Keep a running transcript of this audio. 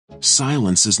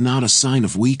Silence is not a sign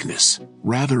of weakness,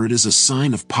 rather it is a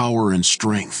sign of power and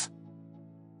strength.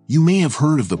 You may have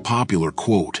heard of the popular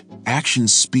quote,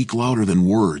 "Actions speak louder than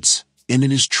words," and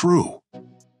it is true.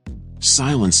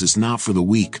 Silence is not for the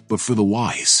weak, but for the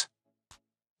wise.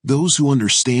 Those who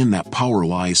understand that power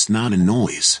lies not in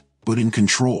noise, but in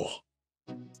control.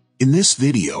 In this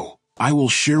video, I will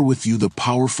share with you the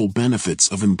powerful benefits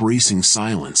of embracing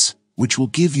silence, which will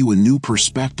give you a new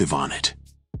perspective on it.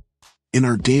 In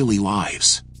our daily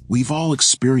lives, we've all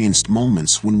experienced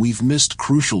moments when we've missed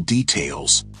crucial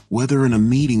details, whether in a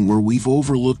meeting where we've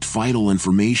overlooked vital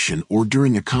information or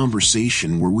during a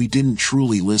conversation where we didn't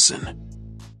truly listen.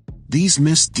 These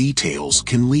missed details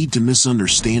can lead to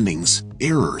misunderstandings,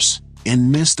 errors,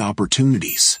 and missed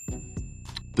opportunities.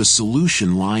 The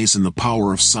solution lies in the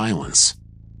power of silence.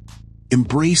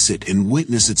 Embrace it and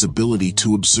witness its ability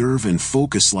to observe and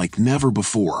focus like never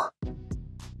before.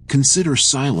 Consider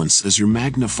silence as your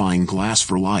magnifying glass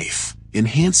for life,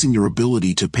 enhancing your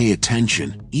ability to pay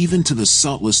attention, even to the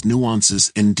subtlest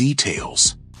nuances and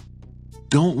details.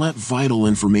 Don't let vital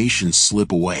information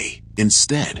slip away.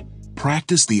 Instead,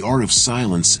 practice the art of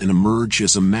silence and emerge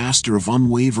as a master of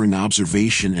unwavering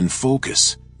observation and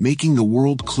focus, making the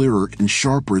world clearer and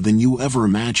sharper than you ever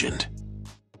imagined.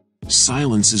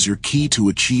 Silence is your key to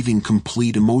achieving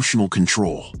complete emotional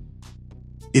control.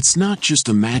 It's not just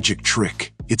a magic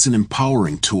trick, it's an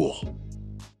empowering tool.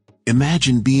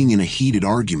 Imagine being in a heated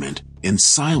argument, and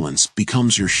silence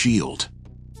becomes your shield.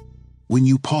 When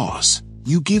you pause,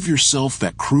 you give yourself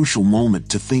that crucial moment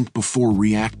to think before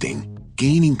reacting,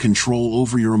 gaining control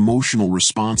over your emotional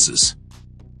responses.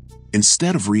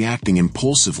 Instead of reacting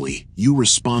impulsively, you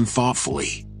respond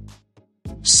thoughtfully.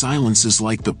 Silence is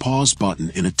like the pause button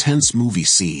in a tense movie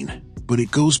scene, but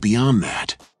it goes beyond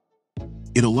that.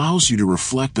 It allows you to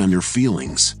reflect on your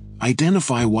feelings,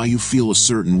 identify why you feel a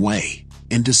certain way,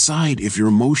 and decide if your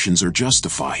emotions are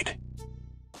justified.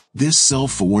 This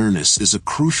self-awareness is a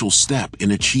crucial step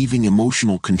in achieving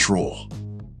emotional control.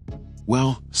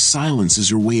 Well, silence is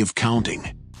your way of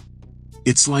counting.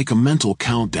 It's like a mental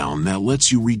countdown that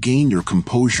lets you regain your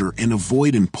composure and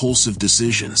avoid impulsive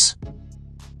decisions.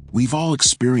 We've all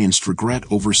experienced regret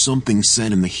over something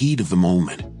said in the heat of the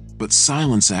moment, but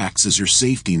silence acts as your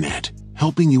safety net,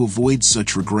 helping you avoid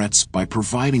such regrets by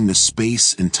providing the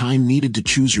space and time needed to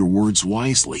choose your words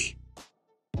wisely.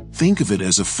 Think of it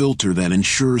as a filter that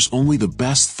ensures only the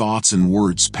best thoughts and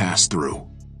words pass through.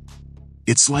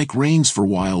 It's like reins for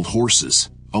wild horses,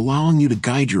 allowing you to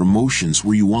guide your emotions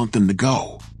where you want them to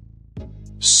go.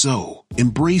 So,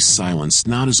 embrace silence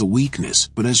not as a weakness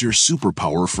but as your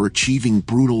superpower for achieving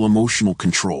brutal emotional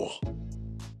control.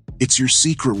 It's your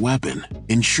secret weapon,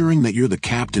 ensuring that you're the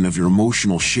captain of your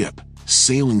emotional ship,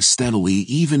 sailing steadily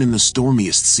even in the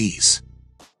stormiest seas.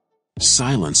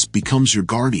 Silence becomes your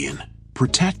guardian,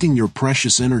 protecting your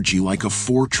precious energy like a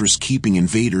fortress keeping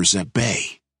invaders at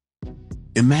bay.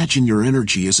 Imagine your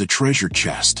energy as a treasure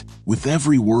chest, with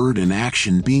every word and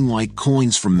action being like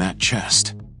coins from that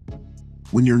chest.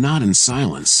 When you're not in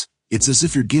silence, it's as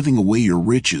if you're giving away your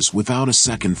riches without a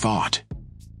second thought.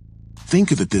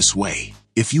 Think of it this way: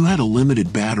 if you had a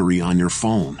limited battery on your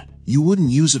phone, you wouldn't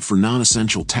use it for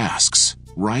non-essential tasks,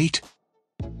 right?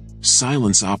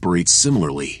 Silence operates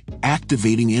similarly,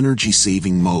 activating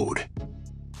energy-saving mode.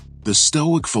 The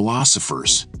Stoic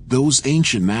philosophers, those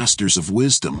ancient masters of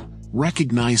wisdom,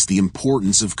 recognized the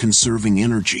importance of conserving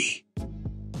energy.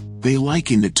 They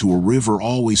likened it to a river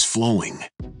always flowing.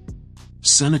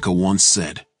 Seneca once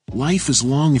said, "Life is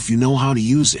long if you know how to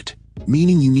use it,"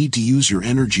 meaning you need to use your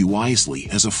energy wisely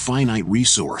as a finite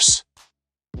resource.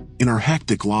 In our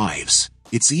hectic lives,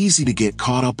 it's easy to get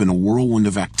caught up in a whirlwind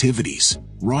of activities,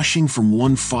 rushing from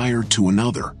one fire to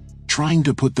another, trying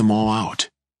to put them all out.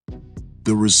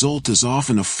 The result is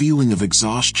often a feeling of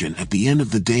exhaustion at the end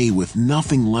of the day with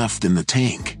nothing left in the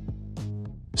tank.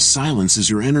 Silence is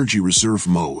your energy reserve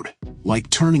mode, like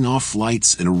turning off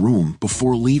lights in a room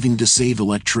before leaving to save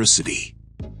electricity.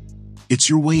 It's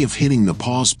your way of hitting the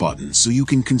pause button so you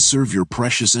can conserve your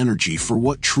precious energy for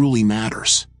what truly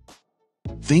matters.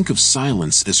 Think of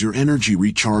silence as your energy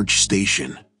recharge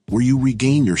station, where you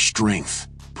regain your strength,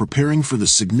 preparing for the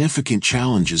significant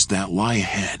challenges that lie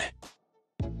ahead.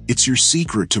 It's your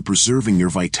secret to preserving your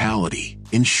vitality,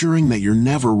 ensuring that you're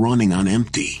never running on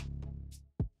empty.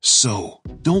 So,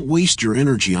 don't waste your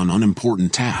energy on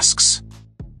unimportant tasks.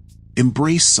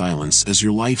 Embrace silence as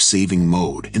your life-saving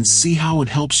mode and see how it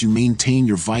helps you maintain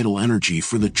your vital energy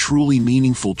for the truly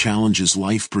meaningful challenges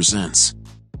life presents.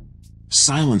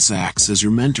 Silence acts as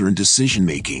your mentor in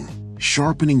decision-making,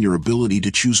 sharpening your ability to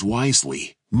choose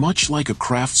wisely, much like a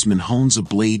craftsman hones a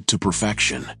blade to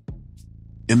perfection.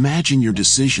 Imagine your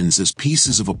decisions as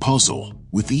pieces of a puzzle,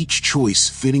 with each choice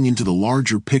fitting into the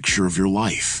larger picture of your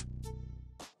life.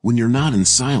 When you're not in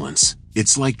silence,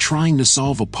 it's like trying to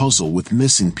solve a puzzle with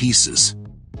missing pieces.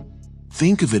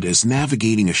 Think of it as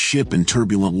navigating a ship in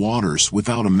turbulent waters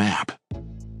without a map.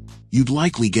 You'd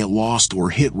likely get lost or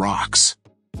hit rocks.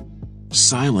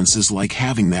 Silence is like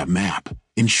having that map,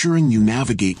 ensuring you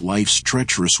navigate life's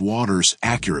treacherous waters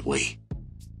accurately.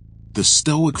 The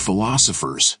Stoic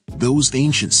philosophers, those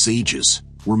ancient sages,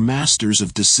 were masters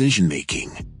of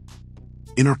decision-making.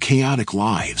 In our chaotic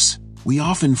lives, we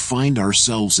often find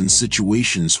ourselves in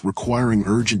situations requiring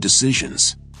urgent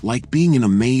decisions, like being in a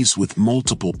maze with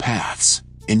multiple paths,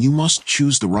 and you must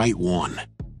choose the right one.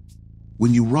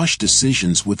 When you rush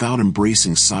decisions without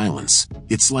embracing silence,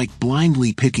 it's like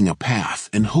blindly picking a path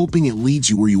and hoping it leads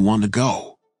you where you want to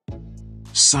go.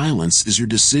 Silence is your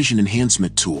decision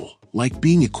enhancement tool, like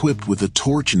being equipped with a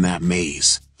torch in that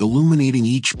maze, illuminating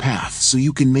each path so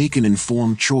you can make an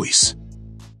informed choice.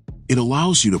 It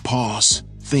allows you to pause,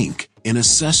 think, and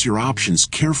assess your options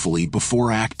carefully before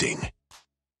acting.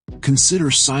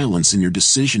 Consider silence in your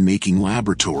decision-making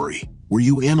laboratory, where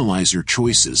you analyze your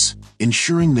choices,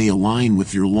 ensuring they align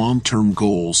with your long-term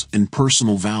goals and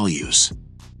personal values.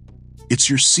 It's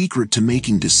your secret to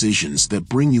making decisions that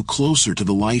bring you closer to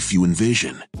the life you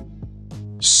envision.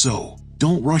 So,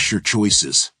 don't rush your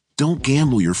choices, don't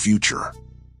gamble your future.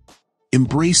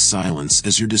 Embrace silence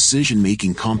as your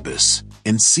decision-making compass,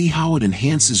 and see how it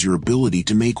enhances your ability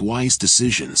to make wise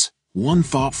decisions, one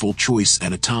thoughtful choice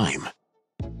at a time.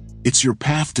 It's your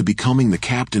path to becoming the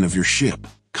captain of your ship,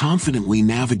 confidently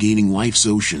navigating life's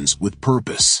oceans with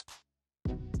purpose.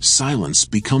 Silence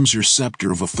becomes your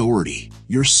scepter of authority,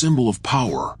 your symbol of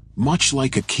power, much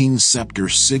like a king's scepter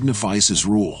signifies his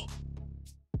rule.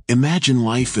 Imagine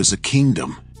life as a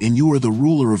kingdom, and you are the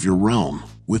ruler of your realm,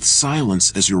 with silence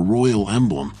as your royal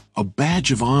emblem, a badge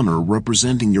of honor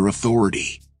representing your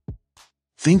authority.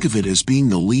 Think of it as being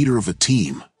the leader of a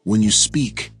team. When you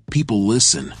speak, people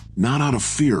listen, not out of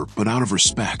fear but out of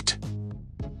respect.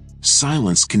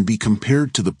 Silence can be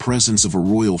compared to the presence of a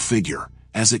royal figure,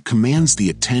 as it commands the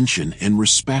attention and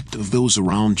respect of those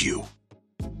around you.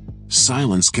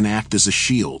 Silence can act as a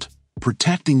shield,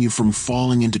 protecting you from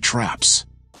falling into traps.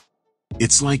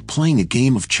 It's like playing a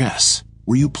game of chess,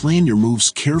 where you plan your moves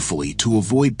carefully to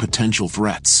avoid potential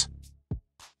threats.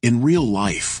 In real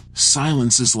life,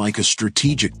 silence is like a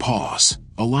strategic pause,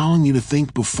 allowing you to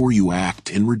think before you act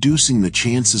and reducing the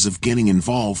chances of getting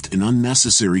involved in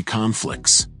unnecessary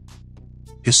conflicts.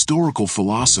 Historical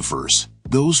philosophers,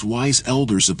 those wise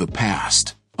elders of the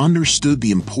past, understood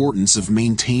the importance of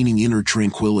maintaining inner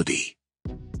tranquility.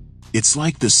 It's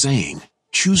like the saying,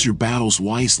 choose your battles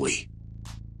wisely.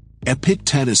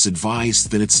 Epictetus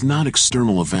advised that it's not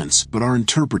external events but our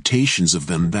interpretations of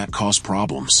them that cause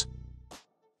problems.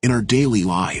 In our daily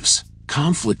lives,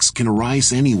 conflicts can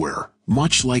arise anywhere,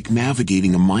 much like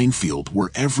navigating a minefield where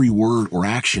every word or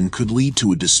action could lead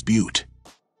to a dispute.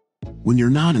 When you're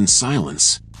not in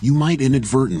silence, you might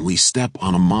inadvertently step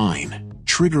on a mine,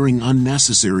 triggering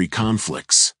unnecessary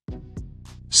conflicts.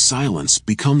 Silence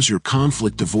becomes your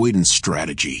conflict avoidance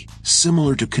strategy,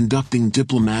 similar to conducting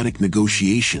diplomatic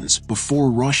negotiations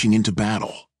before rushing into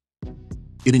battle.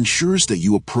 It ensures that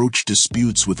you approach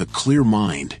disputes with a clear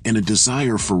mind and a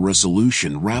desire for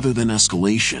resolution rather than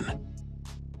escalation.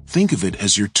 Think of it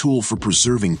as your tool for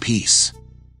preserving peace.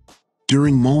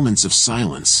 During moments of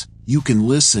silence, you can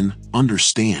listen,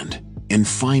 understand, and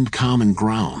find common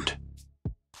ground.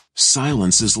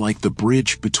 Silence is like the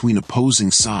bridge between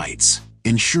opposing sides,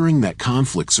 ensuring that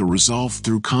conflicts are resolved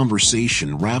through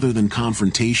conversation rather than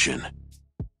confrontation.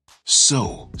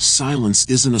 So, silence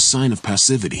isn't a sign of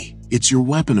passivity, it's your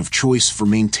weapon of choice for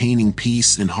maintaining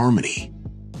peace and harmony.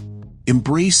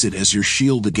 Embrace it as your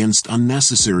shield against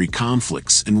unnecessary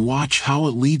conflicts and watch how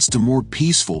it leads to more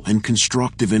peaceful and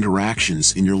constructive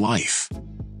interactions in your life.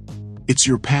 It's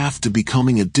your path to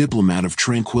becoming a diplomat of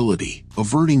tranquility,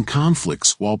 averting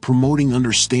conflicts while promoting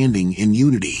understanding and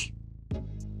unity.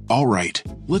 Alright,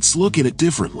 let's look at it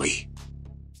differently.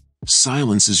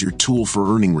 Silence is your tool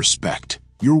for earning respect,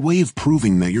 your way of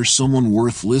proving that you're someone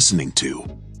worth listening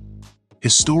to.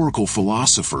 Historical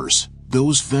philosophers,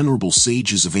 those venerable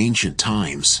sages of ancient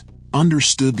times,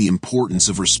 understood the importance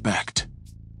of respect.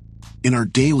 In our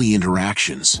daily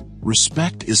interactions,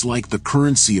 respect is like the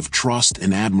currency of trust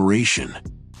and admiration.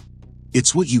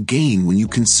 It's what you gain when you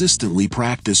consistently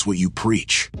practice what you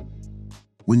preach.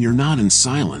 When you're not in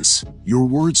silence, your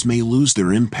words may lose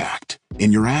their impact,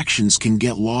 and your actions can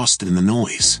get lost in the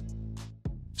noise.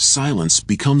 Silence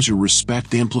becomes your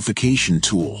respect amplification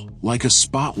tool, like a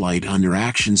spotlight on your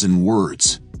actions and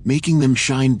words, making them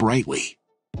shine brightly.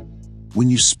 When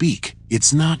you speak,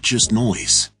 it's not just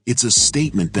noise, it's a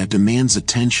statement that demands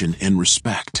attention and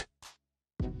respect.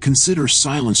 Consider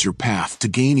silence your path to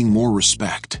gaining more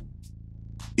respect.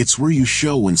 It's where you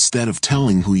show instead of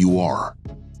telling who you are.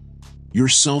 Your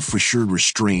self-assured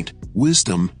restraint,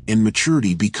 wisdom, and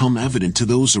maturity become evident to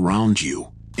those around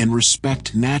you, and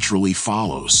respect naturally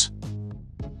follows.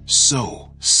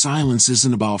 So, silence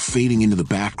isn't about fading into the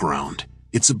background,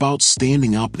 it's about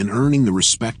standing up and earning the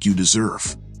respect you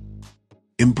deserve.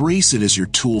 Embrace it as your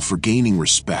tool for gaining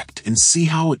respect and see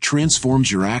how it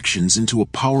transforms your actions into a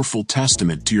powerful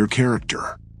testament to your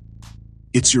character.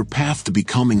 It's your path to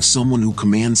becoming someone who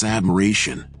commands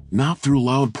admiration, not through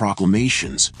loud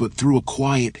proclamations but through a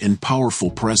quiet and powerful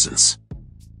presence.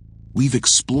 We've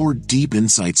explored deep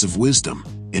insights of wisdom,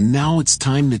 and now it's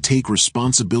time to take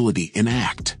responsibility and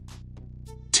act.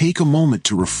 Take a moment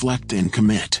to reflect and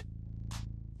commit.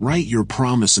 Write your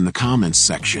promise in the comments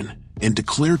section, and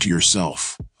declare to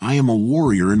yourself, I am a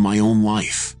warrior in my own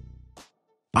life.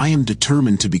 I am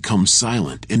determined to become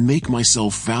silent and make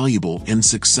myself valuable and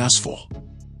successful.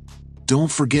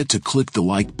 Don't forget to click the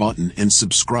like button and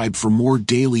subscribe for more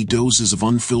daily doses of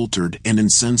unfiltered and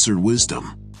uncensored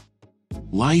wisdom.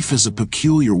 Life has a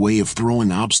peculiar way of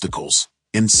throwing obstacles,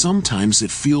 and sometimes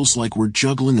it feels like we're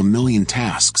juggling a million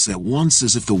tasks at once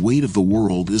as if the weight of the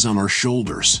world is on our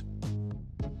shoulders.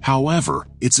 However,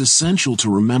 it's essential to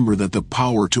remember that the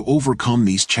power to overcome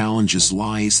these challenges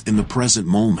lies in the present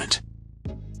moment.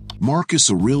 Marcus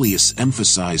Aurelius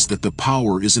emphasized that the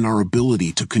power is in our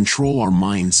ability to control our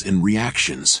minds and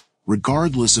reactions,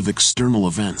 regardless of external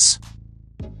events.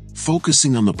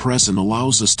 Focusing on the present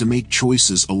allows us to make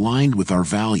choices aligned with our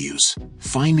values,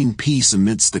 finding peace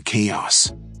amidst the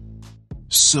chaos.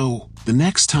 So, the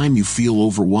next time you feel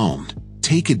overwhelmed,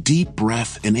 take a deep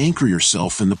breath and anchor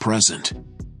yourself in the present.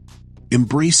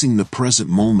 Embracing the present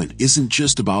moment isn't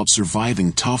just about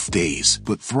surviving tough days,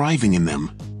 but thriving in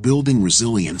them, building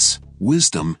resilience,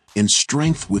 wisdom, and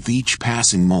strength with each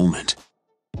passing moment.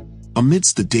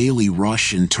 Amidst the daily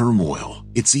rush and turmoil,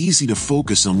 it's easy to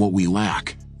focus on what we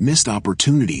lack, missed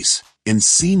opportunities, and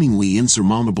seemingly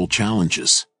insurmountable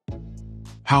challenges.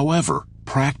 However,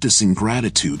 practicing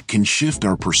gratitude can shift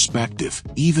our perspective,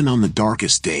 even on the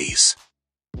darkest days.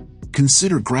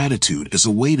 Consider gratitude as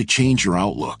a way to change your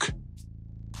outlook.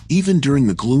 Even during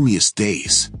the gloomiest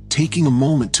days, taking a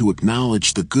moment to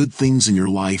acknowledge the good things in your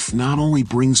life not only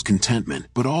brings contentment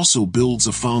but also builds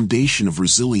a foundation of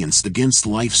resilience against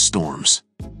life's storms.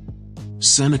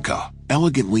 Seneca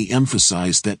elegantly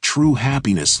emphasized that true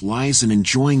happiness lies in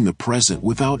enjoying the present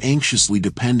without anxiously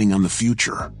depending on the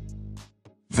future.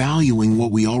 Valuing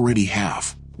what we already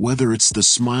have, whether it's the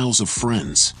smiles of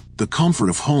friends, the comfort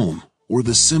of home, or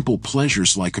the simple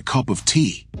pleasures like a cup of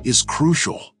tea, is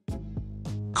crucial.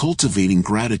 Cultivating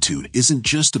gratitude isn't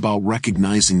just about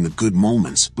recognizing the good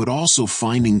moments but also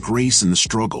finding grace in the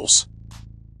struggles.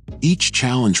 Each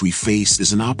challenge we face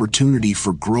is an opportunity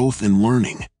for growth and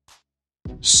learning.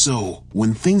 So,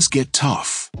 when things get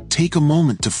tough, take a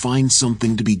moment to find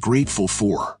something to be grateful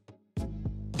for.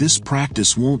 This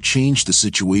practice won't change the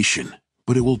situation,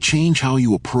 but it will change how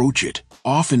you approach it,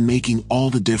 often making all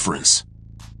the difference.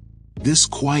 This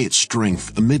quiet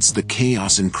strength amidst the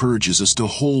chaos encourages us to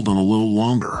hold on a little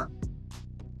longer.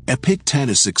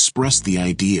 Epictetus expressed the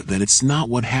idea that it's not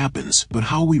what happens but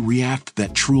how we react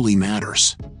that truly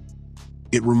matters.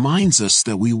 It reminds us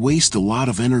that we waste a lot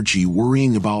of energy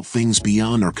worrying about things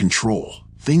beyond our control,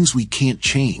 things we can't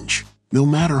change, no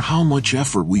matter how much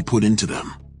effort we put into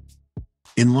them.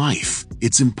 In life,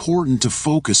 it's important to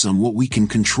focus on what we can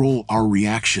control: our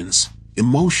reactions,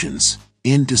 emotions,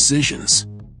 and decisions.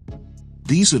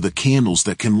 These are the candles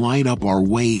that can light up our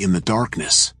way in the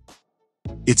darkness.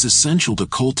 It's essential to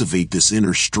cultivate this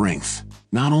inner strength,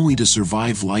 not only to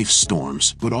survive life's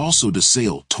storms but also to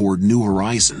sail toward new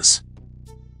horizons.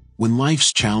 When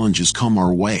life's challenges come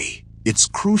our way, it's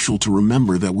crucial to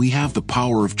remember that we have the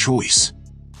power of choice.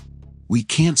 We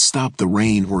can't stop the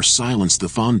rain or silence the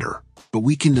thunder, but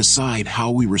we can decide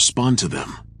how we respond to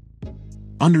them.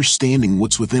 Understanding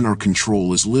what's within our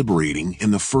control is liberating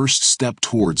and the first step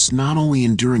towards not only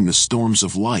enduring the storms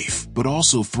of life but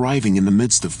also thriving in the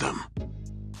midst of them.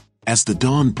 As the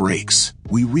dawn breaks,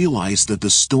 we realize that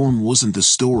the storm wasn't the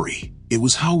story, it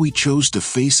was how we chose to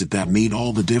face it that made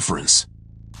all the difference.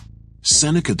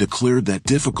 Seneca declared that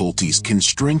difficulties can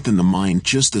strengthen the mind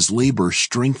just as labor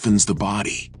strengthens the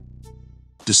body.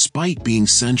 Despite being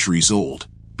centuries old,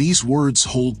 these words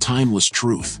hold timeless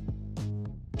truth.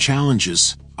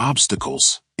 Challenges,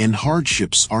 obstacles, and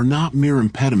hardships are not mere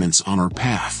impediments on our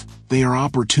path, they are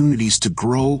opportunities to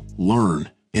grow, learn,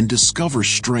 and discover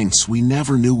strengths we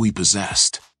never knew we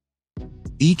possessed.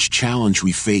 Each challenge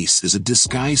we face is a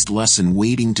disguised lesson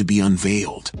waiting to be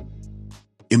unveiled.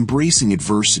 Embracing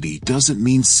adversity doesn't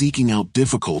mean seeking out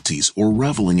difficulties or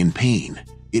reveling in pain.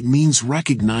 It means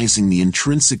recognizing the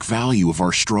intrinsic value of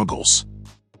our struggles.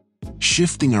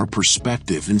 Shifting our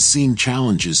perspective and seeing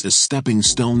challenges as stepping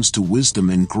stones to wisdom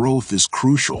and growth is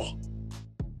crucial.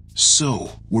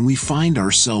 So, when we find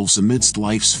ourselves amidst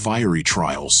life's fiery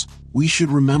trials, we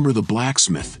should remember the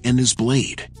blacksmith and his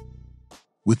blade.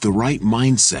 With the right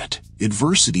mindset,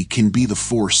 adversity can be the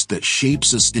force that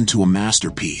shapes us into a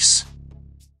masterpiece.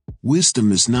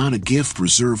 Wisdom is not a gift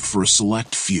reserved for a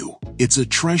select few. It's a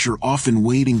treasure often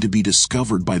waiting to be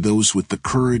discovered by those with the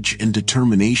courage and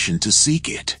determination to seek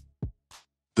it.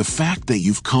 The fact that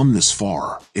you've come this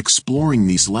far, exploring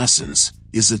these lessons,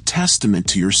 is a testament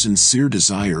to your sincere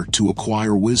desire to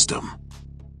acquire wisdom.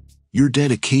 Your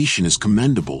dedication is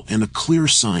commendable and a clear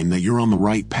sign that you're on the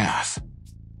right path.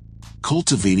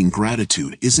 Cultivating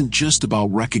gratitude isn't just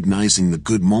about recognizing the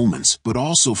good moments, but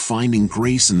also finding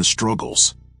grace in the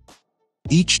struggles.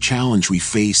 Each challenge we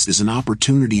face is an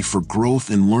opportunity for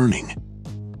growth and learning.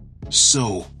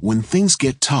 So, when things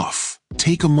get tough,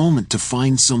 take a moment to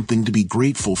find something to be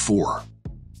grateful for.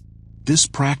 This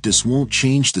practice won't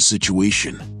change the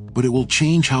situation, but it will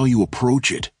change how you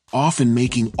approach it, often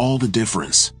making all the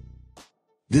difference.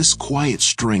 This quiet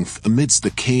strength amidst the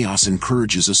chaos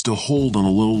encourages us to hold on a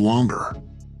little longer.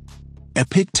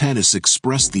 Epictetus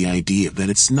expressed the idea that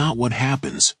it's not what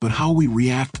happens, but how we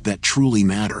react that truly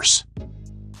matters.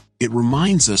 It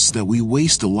reminds us that we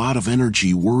waste a lot of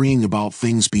energy worrying about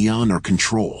things beyond our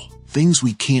control, things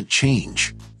we can't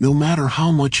change, no matter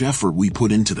how much effort we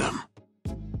put into them.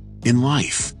 In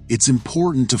life, it's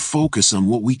important to focus on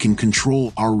what we can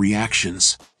control: our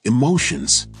reactions,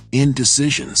 emotions, and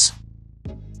decisions.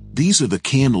 These are the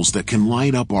candles that can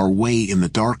light up our way in the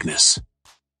darkness.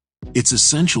 It's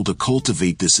essential to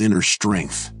cultivate this inner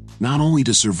strength, not only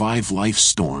to survive life's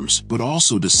storms but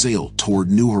also to sail toward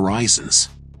new horizons.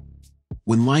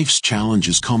 When life's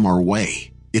challenges come our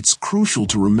way, it's crucial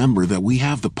to remember that we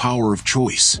have the power of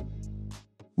choice.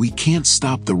 We can't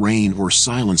stop the rain or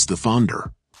silence the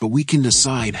thunder, but we can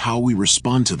decide how we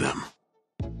respond to them.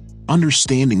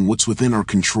 Understanding what's within our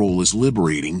control is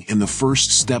liberating and the first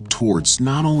step towards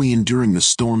not only enduring the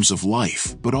storms of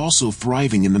life, but also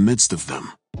thriving in the midst of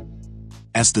them.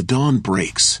 As the dawn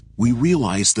breaks, we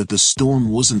realize that the storm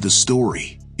wasn't the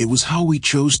story, it was how we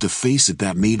chose to face it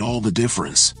that made all the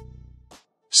difference.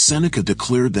 Seneca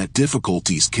declared that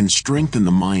difficulties can strengthen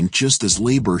the mind just as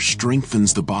labor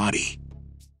strengthens the body.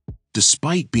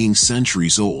 Despite being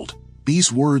centuries old,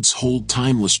 these words hold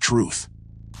timeless truth.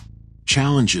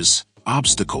 Challenges,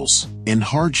 obstacles, and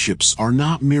hardships are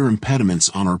not mere impediments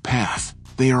on our path.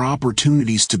 They are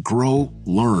opportunities to grow,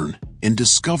 learn, and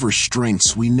discover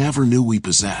strengths we never knew we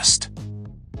possessed.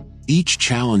 Each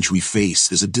challenge we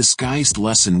face is a disguised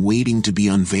lesson waiting to be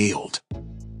unveiled.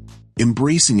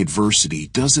 Embracing adversity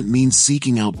doesn't mean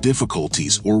seeking out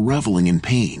difficulties or reveling in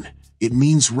pain. It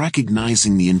means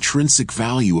recognizing the intrinsic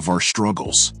value of our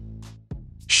struggles.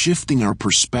 Shifting our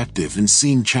perspective and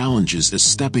seeing challenges as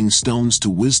stepping stones to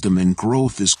wisdom and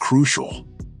growth is crucial.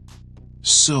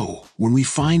 So, when we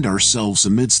find ourselves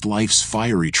amidst life's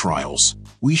fiery trials,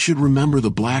 we should remember the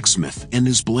blacksmith and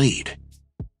his blade.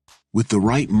 With the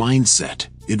right mindset,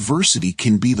 adversity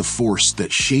can be the force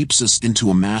that shapes us into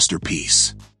a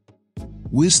masterpiece.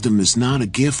 Wisdom is not a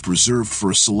gift reserved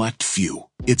for a select few.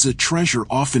 It's a treasure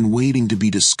often waiting to be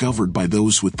discovered by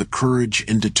those with the courage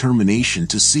and determination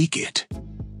to seek it.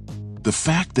 The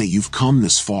fact that you've come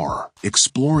this far,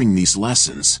 exploring these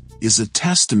lessons, is a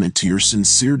testament to your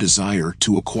sincere desire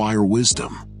to acquire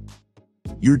wisdom.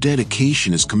 Your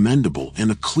dedication is commendable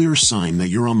and a clear sign that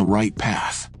you're on the right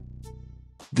path.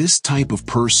 This type of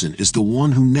person is the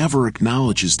one who never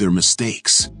acknowledges their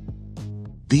mistakes.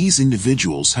 These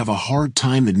individuals have a hard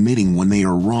time admitting when they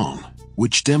are wrong,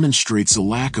 which demonstrates a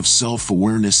lack of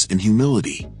self-awareness and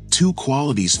humility, two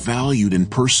qualities valued in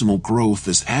personal growth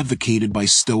as advocated by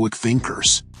Stoic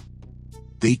thinkers.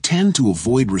 They tend to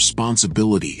avoid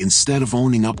responsibility instead of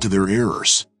owning up to their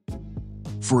errors.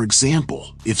 For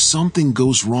example, if something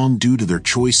goes wrong due to their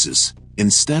choices,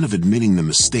 instead of admitting the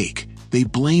mistake, they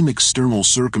blame external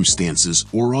circumstances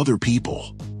or other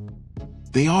people.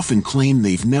 They often claim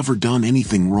they've never done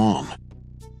anything wrong.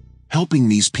 Helping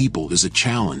these people is a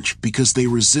challenge because they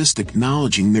resist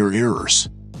acknowledging their errors.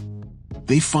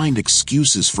 They find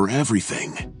excuses for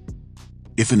everything.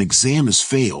 If an exam is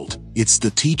failed, it's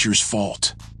the teacher's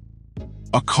fault.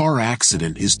 A car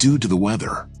accident is due to the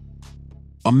weather.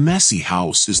 A messy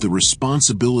house is the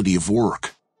responsibility of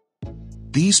work.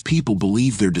 These people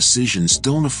believe their decisions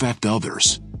don't affect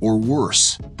others, or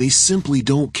worse, they simply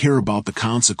don't care about the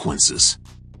consequences.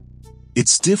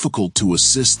 It's difficult to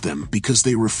assist them because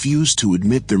they refuse to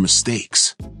admit their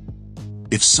mistakes.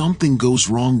 If something goes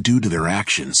wrong due to their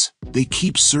actions, they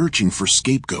keep searching for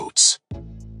scapegoats.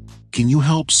 Can you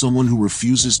help someone who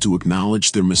refuses to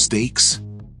acknowledge their mistakes?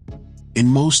 In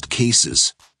most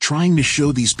cases, trying to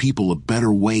show these people a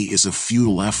better way is a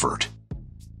futile effort.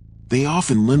 They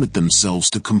often limit themselves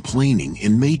to complaining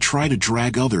and may try to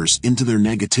drag others into their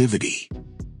negativity.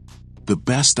 The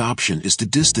best option is to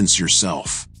distance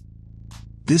yourself.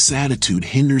 This attitude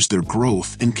hinders their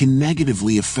growth and can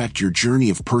negatively affect your journey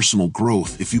of personal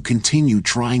growth if you continue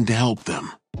trying to help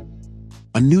them.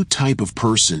 A new type of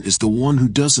person is the one who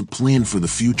doesn't plan for the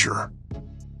future.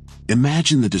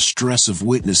 Imagine the distress of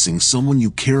witnessing someone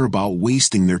you care about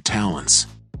wasting their talents.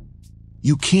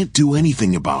 You can't do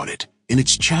anything about it, and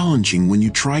it's challenging when you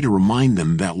try to remind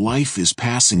them that life is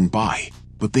passing by,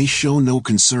 but they show no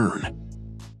concern.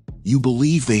 You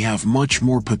believe they have much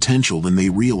more potential than they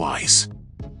realize.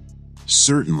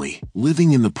 Certainly,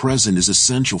 living in the present is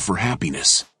essential for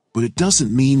happiness, but it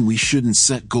doesn't mean we shouldn't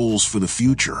set goals for the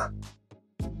future.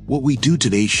 What we do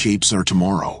today shapes our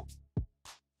tomorrow.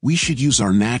 We should use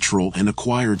our natural and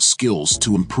acquired skills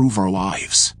to improve our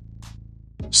lives.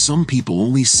 Some people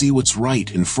only see what's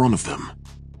right in front of them.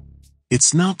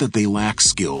 It's not that they lack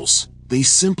skills, they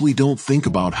simply don't think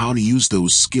about how to use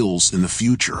those skills in the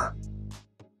future.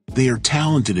 They are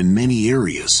talented in many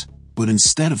areas, but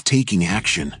instead of taking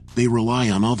action, they rely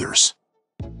on others.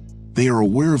 They are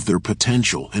aware of their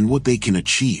potential and what they can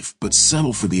achieve, but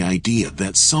settle for the idea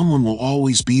that someone will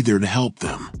always be there to help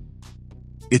them.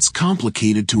 It's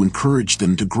complicated to encourage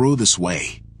them to grow this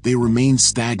way. They remain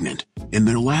stagnant, and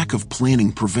their lack of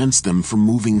planning prevents them from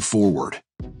moving forward.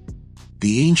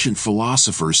 The ancient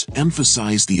philosophers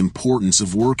emphasized the importance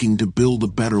of working to build a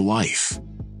better life.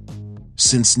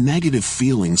 Since negative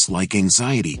feelings like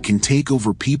anxiety can take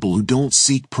over people who don't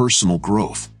seek personal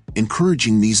growth,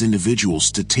 encouraging these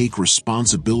individuals to take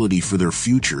responsibility for their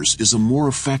futures is a more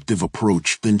effective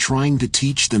approach than trying to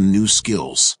teach them new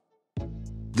skills.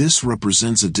 This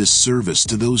represents a disservice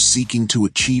to those seeking to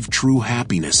achieve true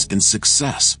happiness and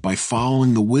success by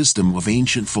following the wisdom of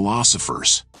ancient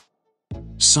philosophers.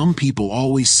 Some people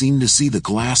always seem to see the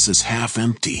glass as half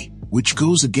empty, which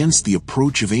goes against the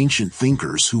approach of ancient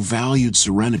thinkers who valued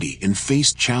serenity and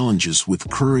faced challenges with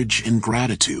courage and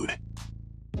gratitude.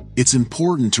 It's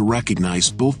important to recognize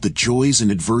both the joys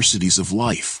and adversities of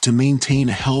life to maintain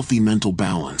a healthy mental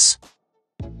balance.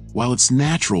 While it's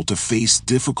natural to face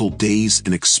difficult days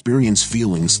and experience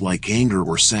feelings like anger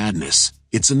or sadness,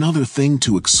 it's another thing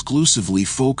to exclusively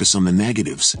focus on the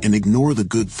negatives and ignore the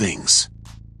good things.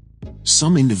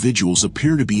 Some individuals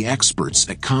appear to be experts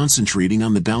at concentrating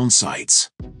on the downsides.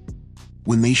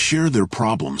 When they share their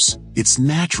problems, it's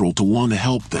natural to want to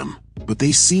help them, but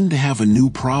they seem to have a new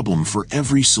problem for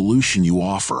every solution you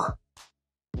offer.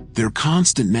 Their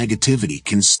constant negativity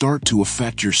can start to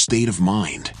affect your state of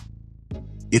mind.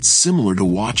 It's similar to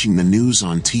watching the news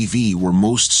on TV where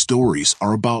most stories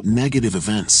are about negative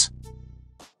events.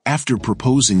 After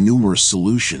proposing numerous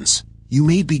solutions, you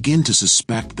may begin to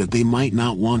suspect that they might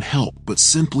not want help but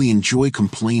simply enjoy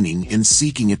complaining and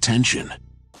seeking attention.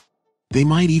 They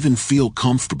might even feel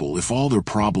comfortable if all their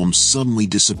problems suddenly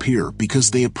disappear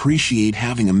because they appreciate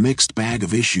having a mixed bag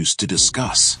of issues to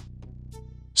discuss.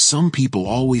 Some people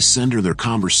always center their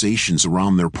conversations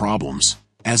around their problems,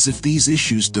 as if these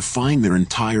issues define their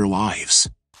entire lives.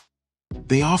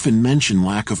 They often mention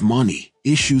lack of money,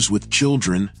 issues with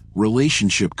children,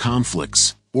 relationship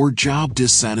conflicts, or job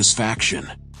dissatisfaction.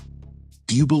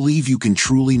 Do you believe you can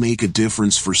truly make a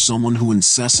difference for someone who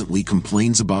incessantly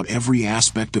complains about every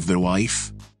aspect of their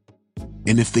life?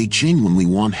 And if they genuinely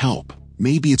want help,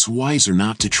 maybe it's wiser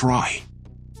not to try.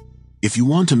 If you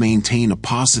want to maintain a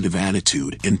positive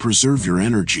attitude and preserve your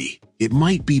energy, it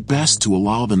might be best to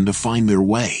allow them to find their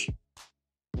way.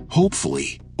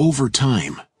 Hopefully, over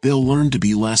time, they'll learn to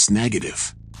be less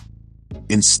negative.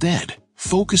 Instead,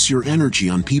 focus your energy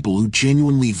on people who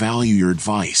genuinely value your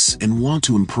advice and want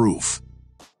to improve.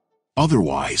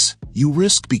 Otherwise, you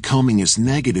risk becoming as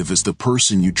negative as the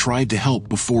person you tried to help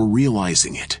before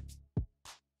realizing it.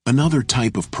 Another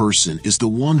type of person is the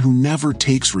one who never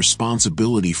takes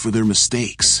responsibility for their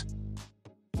mistakes.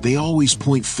 They always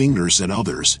point fingers at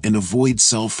others and avoid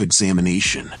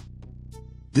self-examination.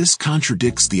 This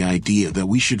contradicts the idea that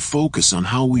we should focus on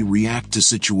how we react to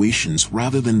situations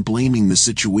rather than blaming the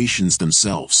situations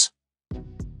themselves.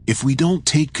 If we don't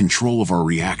take control of our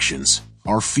reactions,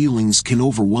 our feelings can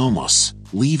overwhelm us,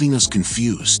 leaving us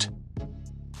confused.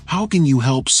 How can you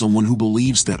help someone who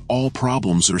believes that all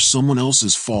problems are someone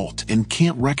else's fault and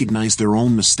can't recognize their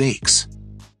own mistakes?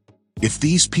 If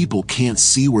these people can't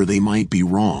see where they might be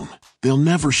wrong, they'll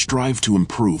never strive to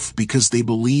improve because they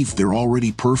believe they're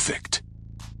already perfect.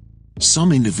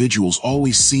 Some individuals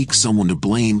always seek someone to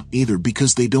blame, either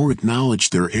because they don't acknowledge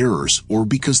their errors or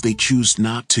because they choose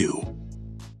not to.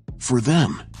 For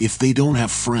them, if they don't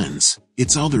have friends,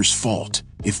 it's others' fault.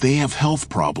 If they have health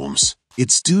problems,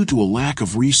 it's due to a lack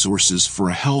of resources for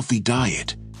a healthy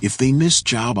diet. If they miss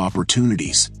job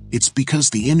opportunities, it's because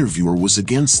the interviewer was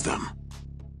against them.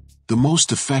 The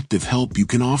most effective help you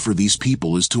can offer these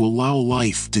people is to allow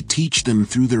life to teach them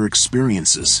through their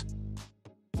experiences.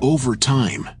 Over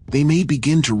time, they may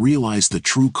begin to realize the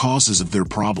true causes of their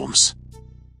problems.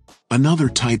 Another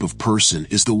type of person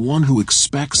is the one who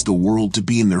expects the world to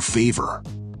be in their favor.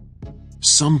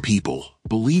 Some people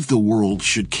believe the world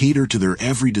should cater to their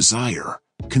every desire,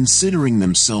 considering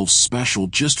themselves special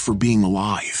just for being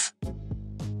alive.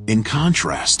 In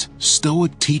contrast,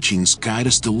 Stoic teachings guide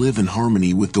us to live in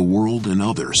harmony with the world and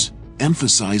others,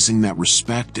 emphasizing that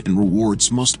respect and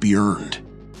rewards must be earned.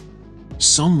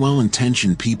 Some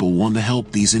well-intentioned people want to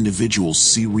help these individuals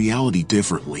see reality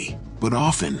differently, but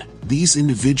often, these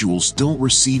individuals don't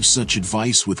receive such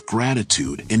advice with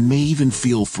gratitude and may even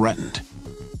feel threatened.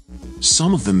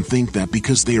 Some of them think that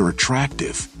because they are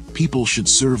attractive, people should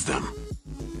serve them.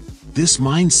 This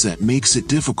mindset makes it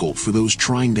difficult for those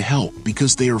trying to help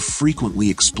because they are frequently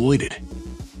exploited.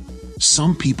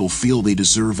 Some people feel they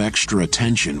deserve extra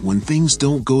attention when things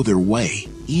don't go their way,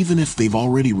 even if they've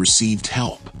already received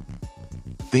help.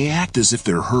 They act as if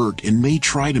they're hurt and may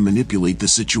try to manipulate the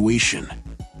situation.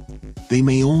 They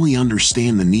may only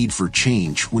understand the need for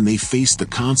change when they face the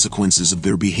consequences of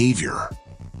their behavior.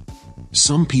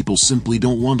 Some people simply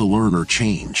don't want to learn or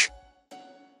change.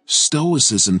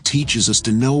 Stoicism teaches us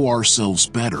to know ourselves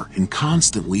better and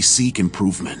constantly seek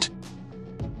improvement.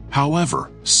 However,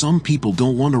 some people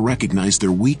don't want to recognize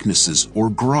their weaknesses or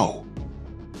grow.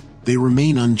 They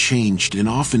remain unchanged and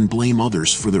often blame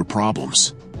others for their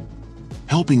problems.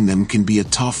 Helping them can be a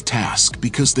tough task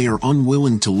because they are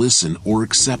unwilling to listen or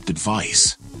accept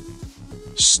advice.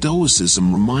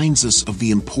 Stoicism reminds us of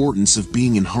the importance of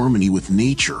being in harmony with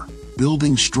nature,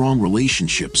 building strong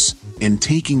relationships, and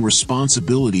taking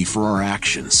responsibility for our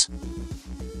actions.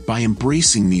 By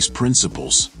embracing these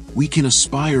principles, we can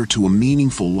aspire to a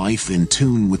meaningful life in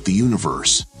tune with the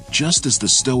universe, just as the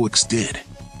Stoics did.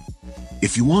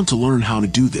 If you want to learn how to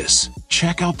do this,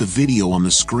 check out the video on the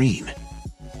screen.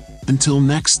 Until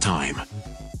next time.